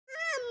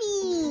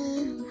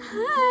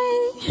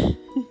Hi!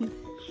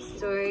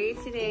 Story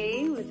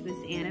today with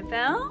Miss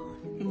Annabelle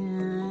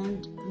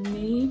and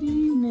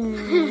maybe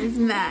Miss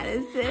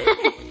Madison.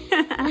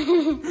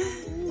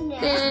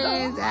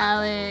 There's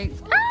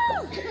Alex.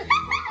 Oh!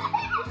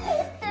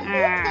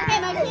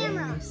 My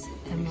camera.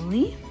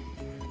 Emily.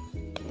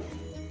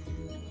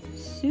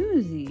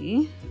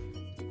 Suzy.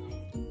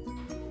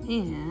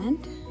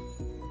 And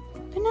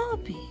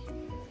Penelope.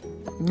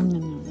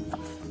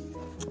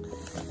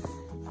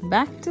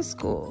 Back to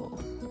School.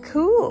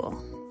 Cool.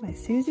 By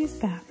Suzy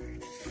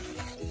Spafford.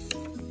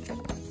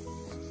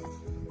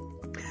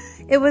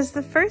 It was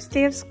the first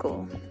day of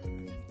school.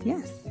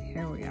 Yes,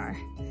 here we are.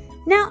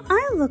 Now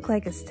I look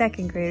like a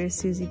second grader,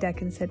 Suzy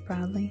Duckin said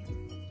proudly.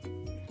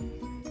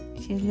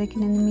 She's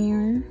looking in the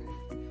mirror.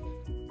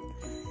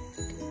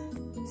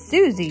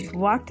 Suzy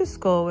walked to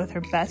school with her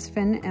best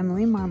friend,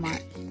 Emily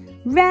Marmot.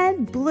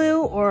 Red,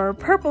 blue, or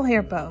purple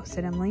hair bow,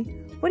 said Emily.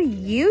 What do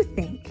you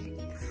think?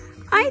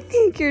 I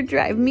think you're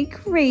driving me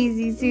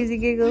crazy, Suzy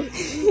giggled.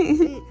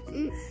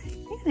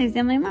 There's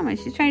Emily Marmot.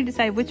 She's trying to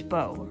decide which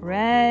bow.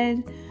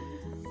 Red,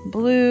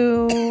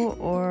 blue,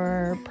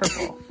 or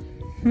purple.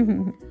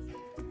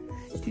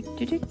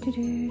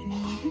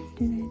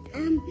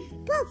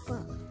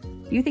 Purple.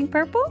 You think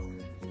purple?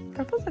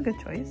 Purple's a good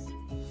choice.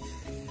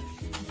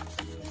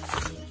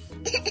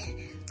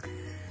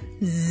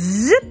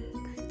 Zip!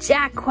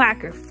 Jack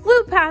Quacker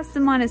flew past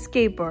him on a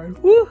skateboard.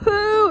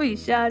 Woohoo! He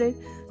shouted.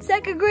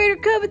 Second grader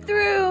coming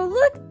through.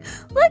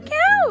 Look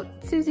out!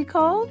 Suzy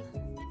called.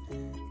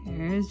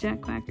 There's Jack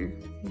Quacker.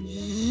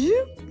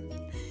 Zoop!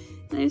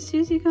 There's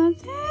Suzy going,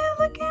 hey,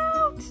 look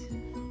out!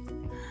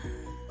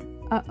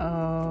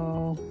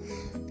 Uh-oh.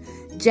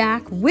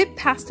 Jack whipped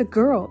past a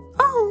girl.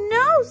 Oh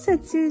no,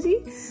 said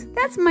Suzy.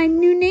 That's my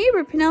new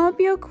neighbor,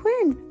 Penelope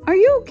O'Quinn. Are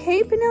you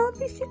okay,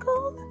 Penelope? She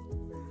called.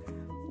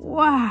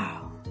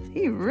 Wow,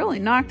 he really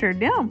knocked her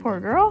down, poor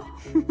girl.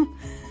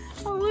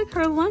 Oh, look,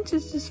 her lunch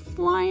is just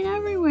flying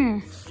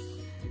everywhere.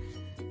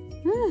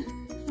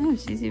 Oh,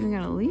 she's even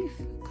got a leaf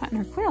caught in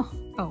her quill.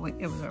 Oh, wait,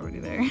 it was already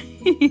there.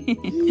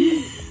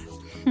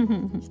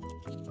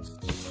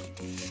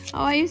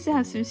 Oh, I used to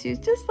have some shoes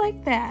just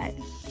like that.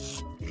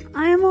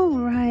 I'm all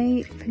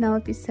right,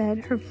 Penelope said.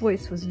 Her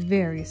voice was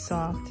very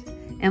soft.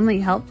 Emily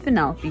helped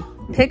Penelope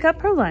pick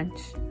up her lunch.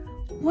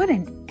 What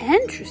an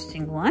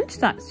interesting lunch,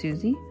 thought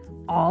Suzy.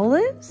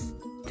 Olives,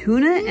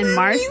 tuna and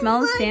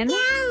marshmallow sandwich,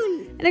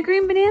 and a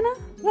green banana.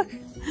 Look,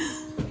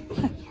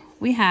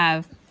 we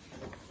have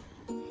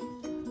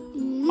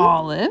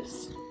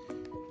olives,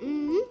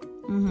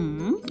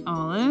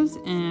 olives,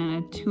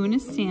 and a tuna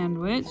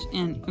sandwich,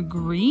 and a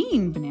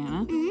green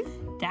banana.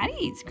 Daddy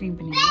eats green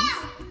bananas.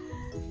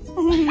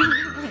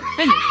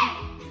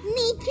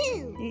 Me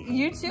too.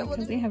 You too?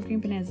 Because they have green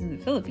bananas in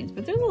the Philippines,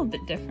 but they're a little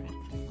bit different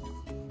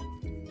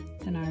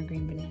than our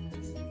green bananas.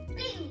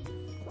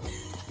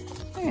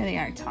 There they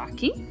are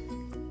talking.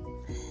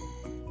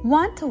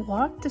 Want to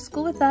walk to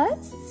school with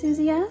us?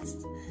 Suzy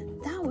asked.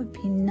 That would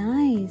be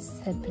nice,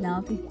 said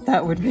Penelope.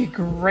 That would be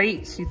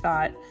great, she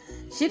thought.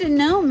 She didn't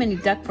know many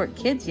Duckport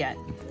kids yet.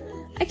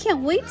 I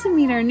can't wait to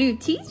meet our new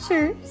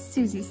teacher,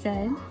 Suzy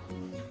said.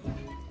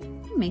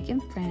 We're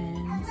making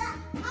friends.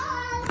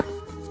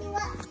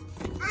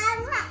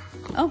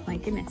 Oh my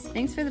goodness,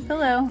 thanks for the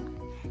pillow.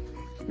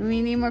 Do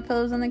we need more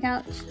pillows on the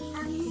couch?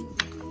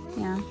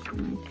 Yeah.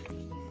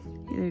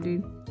 Here,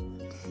 dude.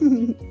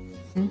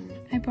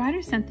 I brought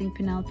her something,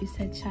 Penelope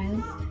said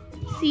shyly.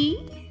 See?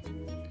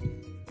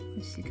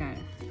 She got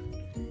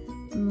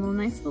a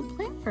nice little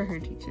plant for her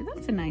teacher.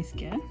 That's a nice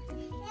gift.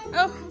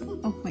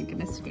 Oh my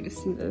goodness, you're gonna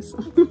see this.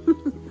 What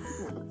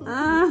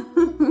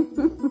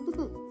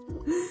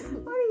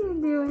are you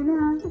doing,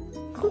 huh?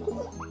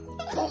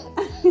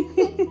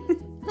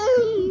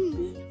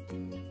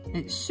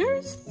 It sure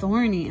is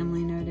thorny,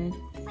 Emily noted.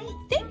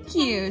 Thank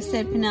you,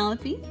 said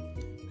Penelope.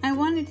 I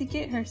wanted to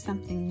get her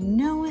something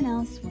no one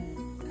else would.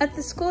 At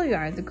the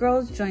schoolyard, the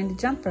girls joined a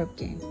jump rope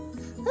game.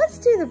 Let's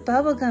do the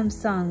bubblegum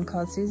song,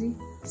 called Suzy.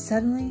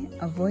 Suddenly,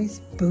 a voice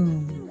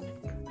boomed.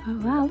 Oh,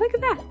 wow, look at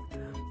that.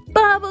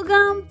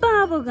 Bubblegum,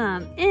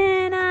 bubblegum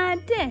in a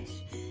dish.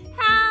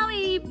 How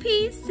many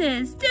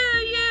pieces do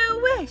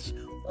you wish?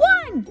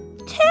 1,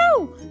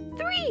 2,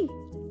 3,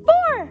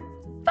 4,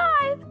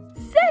 5,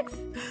 6.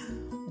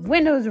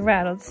 Windows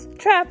rattled,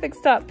 traffic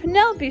stopped.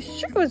 Penelope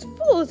sure was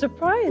full of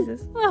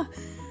surprises.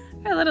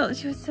 Oh,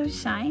 she was so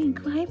shy and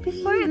quiet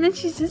before, and then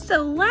she's just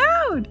so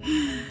loud.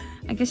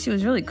 I guess she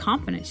was really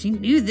confident. She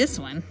knew this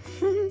one.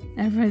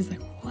 Everybody's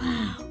like,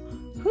 wow,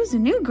 who's the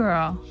new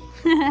girl?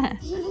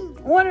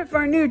 What if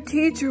our new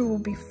teacher will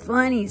be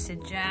funny,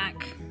 said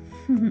Jack.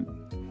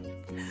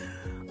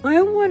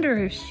 I wonder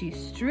if she's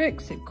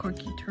strict, said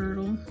Corky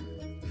Turtle.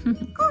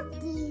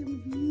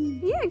 Cookie.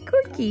 Yeah,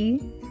 Cookie.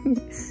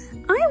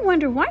 I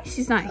wonder why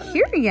she's not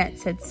here yet,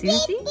 said Suzy.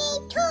 Baby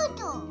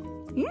turtle.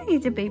 Yeah,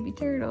 he's a baby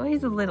turtle.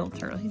 He's a little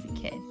turtle. He's a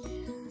kid.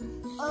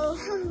 Oh.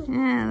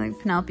 Yeah, like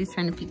Penelope's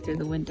trying to peek through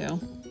the window.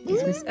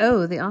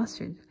 Oh, the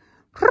ostrich.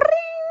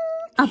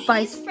 Up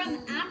by... She's from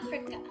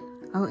Africa.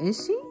 Oh,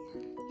 is she?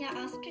 Yeah,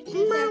 ostriches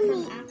are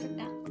from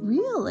Africa.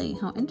 really?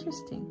 How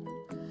interesting.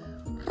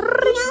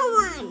 No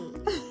one.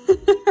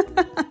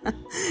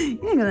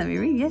 You're not gonna let me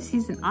read. Yes,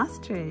 she's an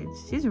ostrich.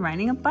 She's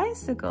riding a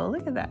bicycle.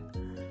 Look at that.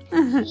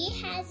 He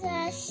has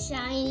a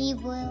shiny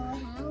blue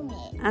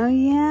helmet. Oh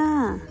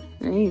yeah,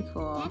 very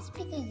cool. That's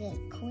because it's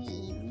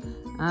queen.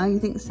 Oh, you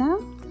think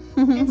so?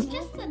 It's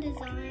just the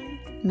design.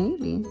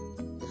 Maybe.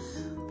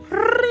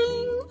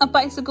 Ring! A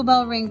bicycle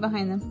bell rang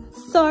behind them.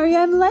 Sorry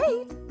I'm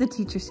late, the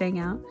teacher sang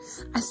out.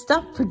 I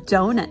stopped for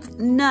donuts.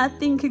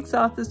 Nothing kicks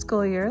off the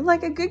school year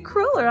like a good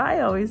cruller,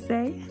 I always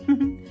say.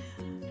 Ring,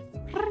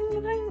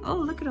 ring. Oh,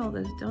 look at all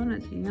those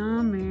donuts.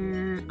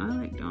 Yummy. I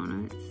like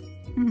donuts.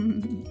 I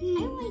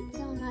like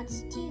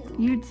donuts too.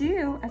 You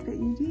do? I bet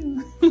you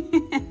do.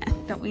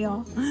 Don't we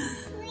all?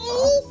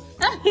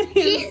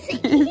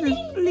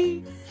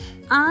 Please.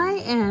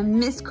 I am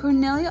Miss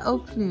Cornelia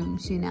O'Plume,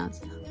 she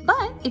announced.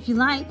 But if you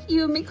like,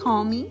 you may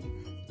call me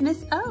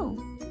Miss O.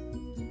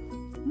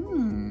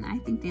 I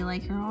think they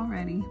like her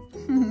already.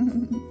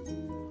 And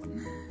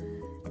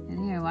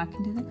here, walk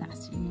into the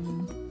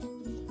classroom.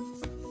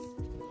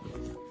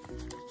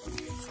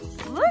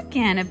 Look,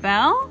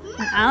 Annabelle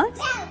and Alex.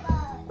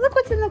 Look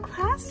what's in the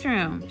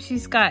classroom.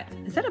 She's got,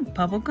 is that a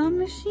bubblegum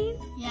machine?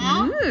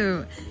 Yeah.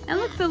 Ooh. And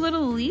look, the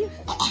little leaf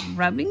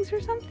rubbings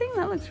or something.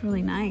 That looks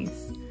really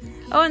nice.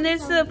 Oh, and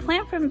there's the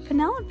plant from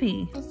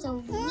Penelope. It's a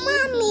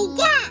Mommy,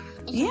 yeah.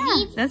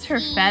 Yeah, that's her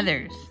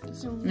feathers.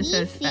 It's a Miss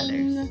O's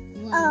feathers.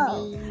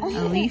 Oh. A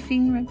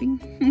leafing rubbing.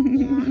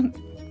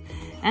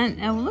 And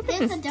look at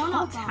There's this a donut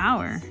tall box.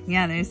 tower.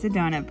 Yeah, there's the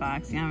donut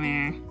box.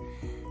 Yummy.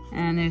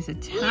 And there's a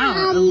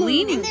tower, a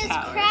leaning and there's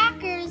tower.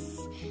 crackers.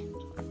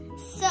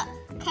 So,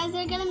 because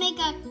they're going to make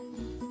a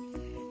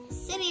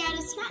city out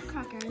of snack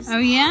crackers. Oh,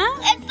 yeah?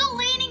 It's the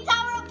leaning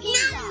tower of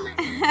pizza.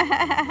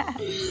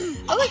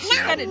 Oh, look,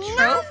 she's got a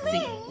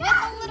trophy. With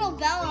a little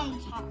bell on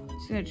the top.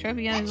 She's got a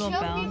trophy on a That little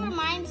trophy bell.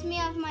 reminds me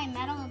of my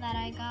medal that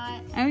I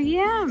got. Oh,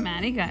 yeah,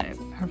 Maddie got it.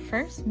 Her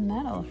first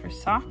medal for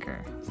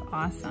soccer. It's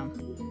awesome.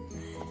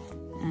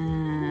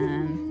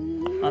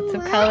 And lots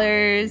of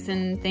colors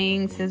and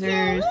things,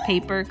 scissors,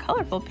 paper,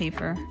 colorful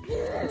paper.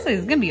 Looks like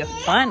it's going to be a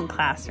fun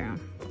classroom.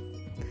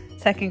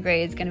 Second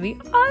grade is going to be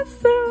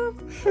awesome.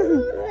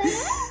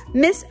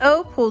 Miss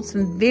O pulled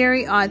some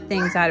very odd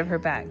things out of her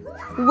bag.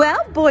 Well,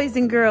 boys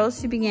and girls,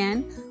 she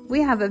began, we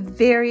have a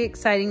very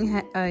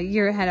exciting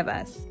year ahead of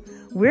us.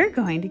 We're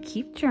going to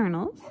keep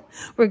journals.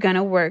 We're going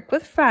to work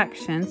with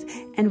fractions.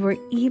 And we're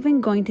even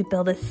going to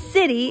build a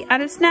city out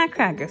of snack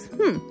crackers.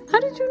 How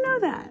did you know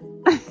that?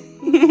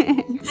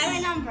 I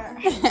remember.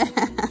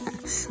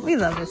 We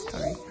love this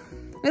story.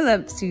 We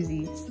love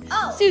Suzy's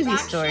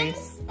fractions?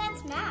 stories.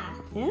 That's math.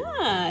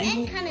 Yeah.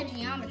 And kind of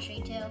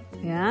geometry too.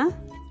 Yeah?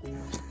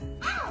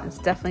 It's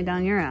definitely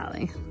down your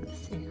alley.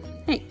 Let's see.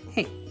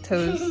 Hey,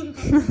 toes.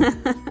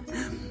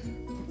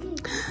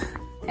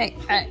 Hey,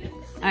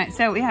 all right,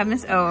 so we have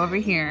Miss O over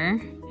here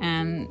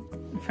and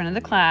in front of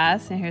the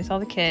class, and here's all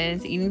the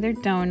kids eating their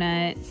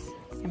donuts.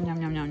 Yum,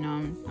 yum, yum, yum,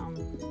 yum.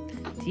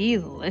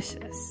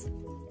 Delicious.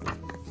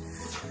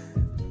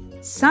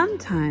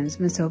 Sometimes,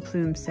 Miss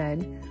O'Plume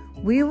said,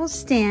 we will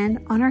stand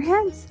on our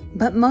heads,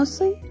 but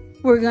mostly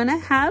we're gonna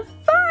have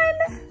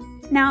fun.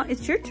 Now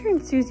it's your turn,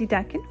 Suzy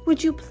Duckin.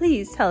 Would you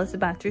please tell us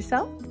about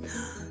yourself?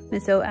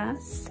 Miss O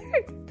asked.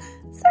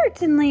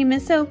 Certainly,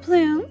 Miss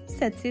O'Plume,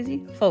 said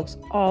Suzy. Folks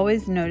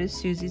always noticed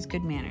Suzy's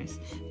good manners.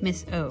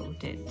 Miss O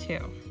did too.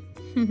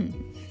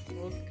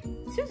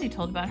 Suzy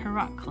told about her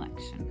rock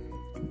collection.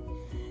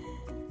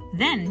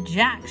 Then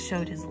Jack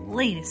showed his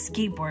latest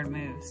skateboard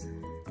moves.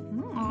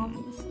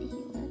 Obviously he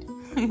would.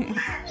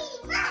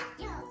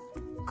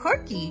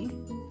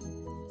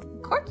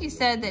 Corky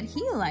said that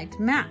he liked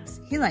maps.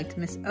 He liked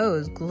Miss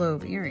O's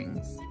globe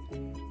earrings.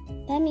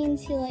 That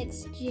means he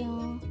likes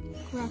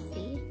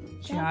geography.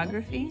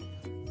 Geography?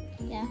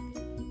 Yeah.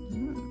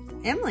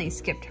 Emily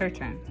skipped her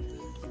turn.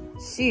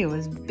 She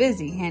was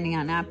busy handing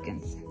out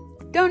napkins.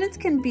 Donuts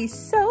can be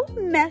so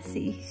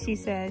messy, she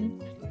said.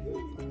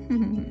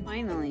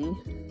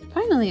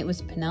 Finally it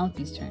was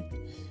Penelope's turn.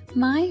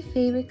 My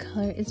favorite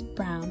color is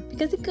brown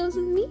because it goes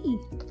with me,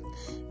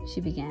 she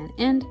began.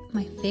 And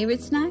my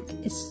favorite snack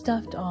is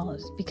stuffed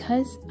olives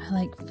because I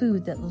like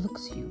food that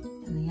looks you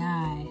in the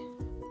eye.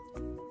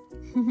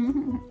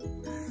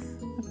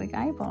 Looks like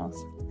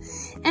eyeballs.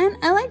 And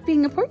I like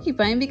being a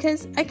porcupine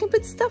because I can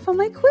put stuff on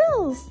my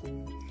quills. Look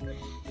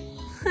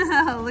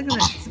at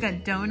that. She's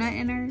got donut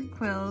in her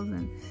quills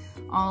and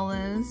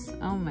olives.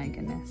 Oh my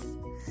goodness.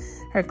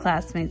 Her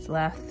classmates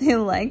laughed. They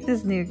like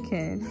this new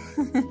kid.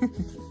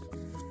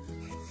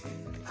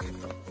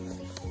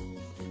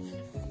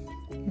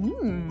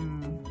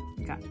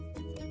 Got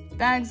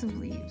bags of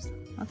leaves.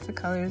 Lots of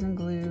colors and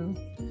glue.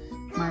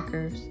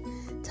 Markers.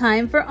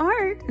 Time for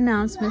art,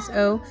 announced Miss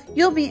O.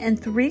 You'll be in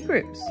 3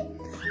 groups.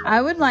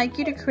 I would like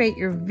you to create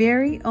your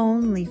very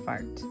own leaf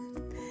art.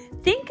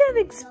 Think of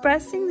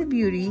expressing the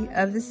beauty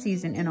of the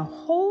season in a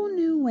whole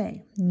new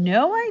way.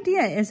 No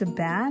idea is a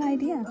bad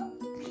idea.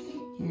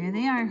 Here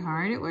they are,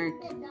 hard at work.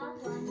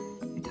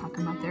 They're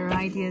talking about their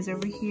ideas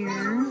over here.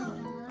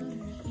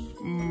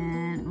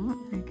 And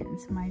they're getting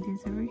some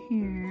ideas over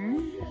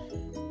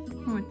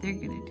what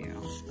they're gonna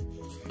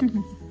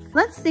do.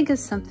 Let's think of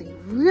something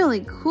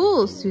really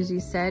cool, Suzy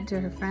said to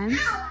her friends.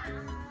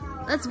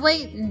 Let's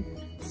wait and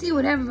see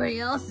what everybody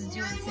else is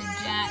doing, said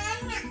Jack.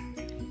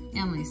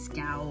 Emily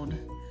scowled.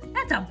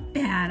 That's a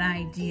bad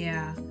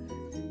idea.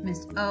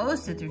 Miss O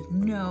said there's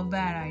no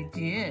bad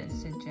ideas,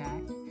 said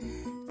Jack.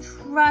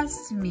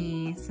 Trust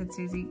me, said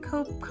Suzy.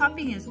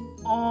 Copying is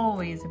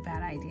always a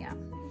bad idea.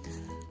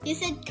 You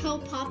said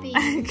co-popping.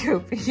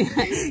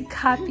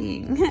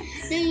 Copying.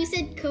 No, you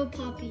said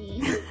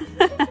co-popping.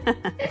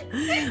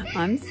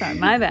 I'm sorry,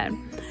 my bad.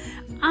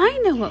 I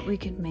know what we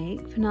could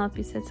make,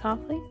 Penelope said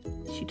softly.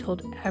 She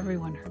told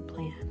everyone her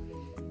plan.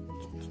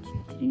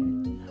 I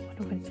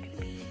wonder what it's going to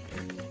be.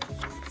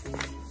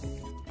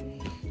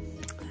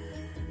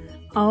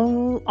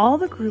 All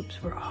the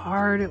groups were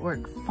hard at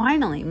work.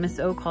 Finally, Miss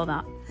O called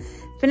out,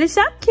 "Finish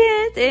up,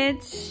 kids.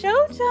 It's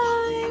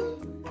showtime."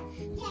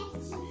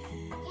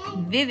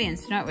 Vivian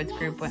Snortwood's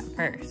group went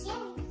first.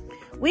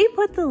 "We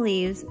put the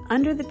leaves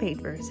under the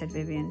paper," said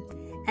Vivian,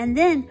 "and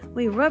then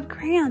we rubbed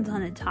crayons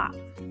on the top."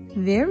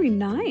 "Very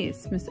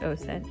nice," Miss O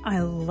said. "I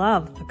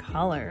love the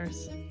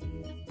colors."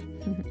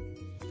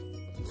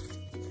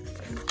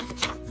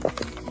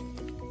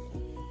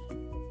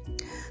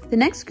 The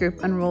next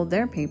group unrolled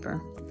their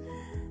paper.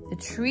 The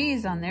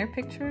trees on their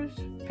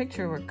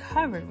picture were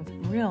covered with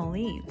real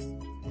leaves.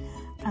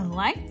 "I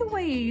like the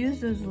way you use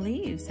those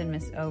leaves," said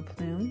Miss O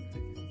Plume.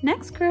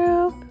 Next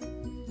group.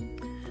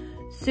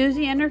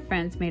 Suzy and her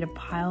friends made a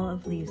pile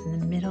of leaves in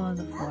the middle of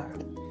the floor.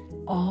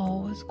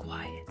 All was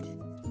quiet.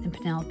 Then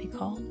Penelope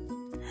called,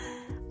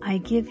 "I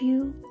give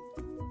you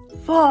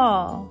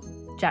fall."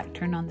 Jack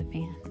turned on the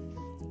fan.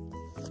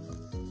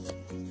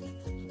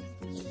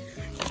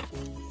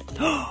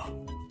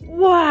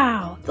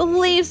 Wow! The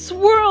leaves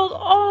swirled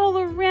all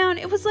around.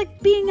 It was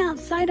like being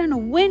outside on a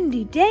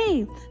windy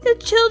day. The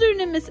children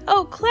and Miss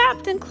O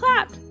clapped and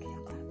clapped.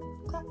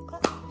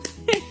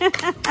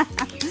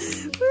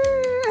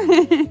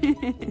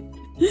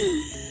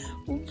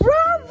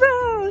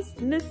 Bravo!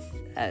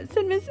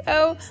 Said Miss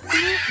O.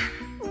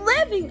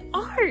 Living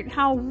art!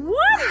 How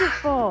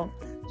wonderful!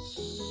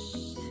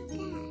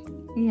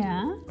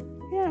 Yeah?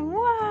 Yeah,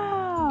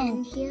 wow!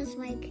 And he was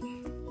like,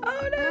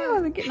 oh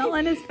no, they're getting all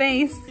in his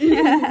face.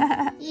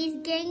 He's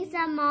getting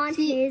some on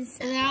his.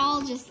 And they're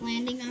all just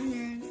landing on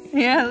her.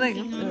 Yeah, like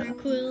on her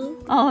quill.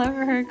 All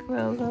over her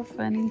quill. So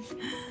funny.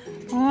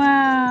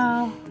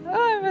 Wow.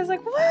 Oh, I was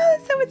like, wow,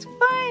 that's so much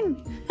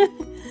fun.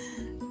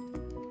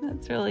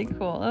 That's really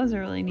cool. That was a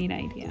really neat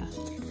idea.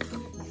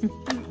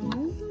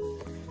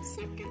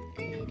 Second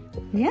grade.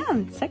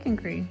 Yeah, second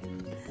grade.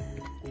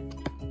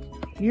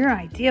 Your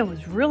idea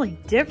was really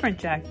different,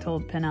 Jack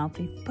told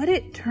Penelope, but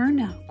it turned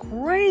out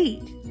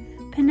great.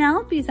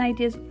 Penelope's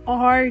ideas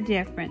are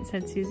different,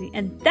 said Suzy,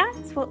 and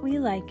that's what we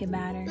like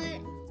about her.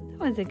 That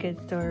was a good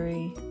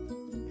story.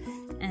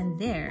 And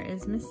there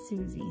is Miss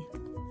Suzy.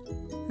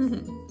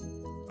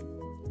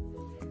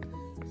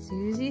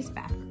 Suzy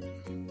Spafford.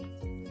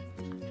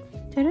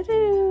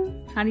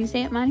 Doo-doo-doo. How do you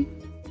say it, Monty?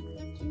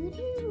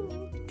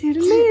 Doo-doo.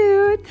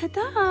 Doo-doo-doo.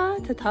 Ta-da.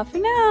 Ta-ta for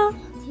now.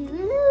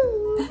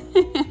 Doo-doo.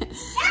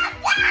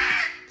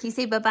 Can you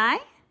say bye-bye?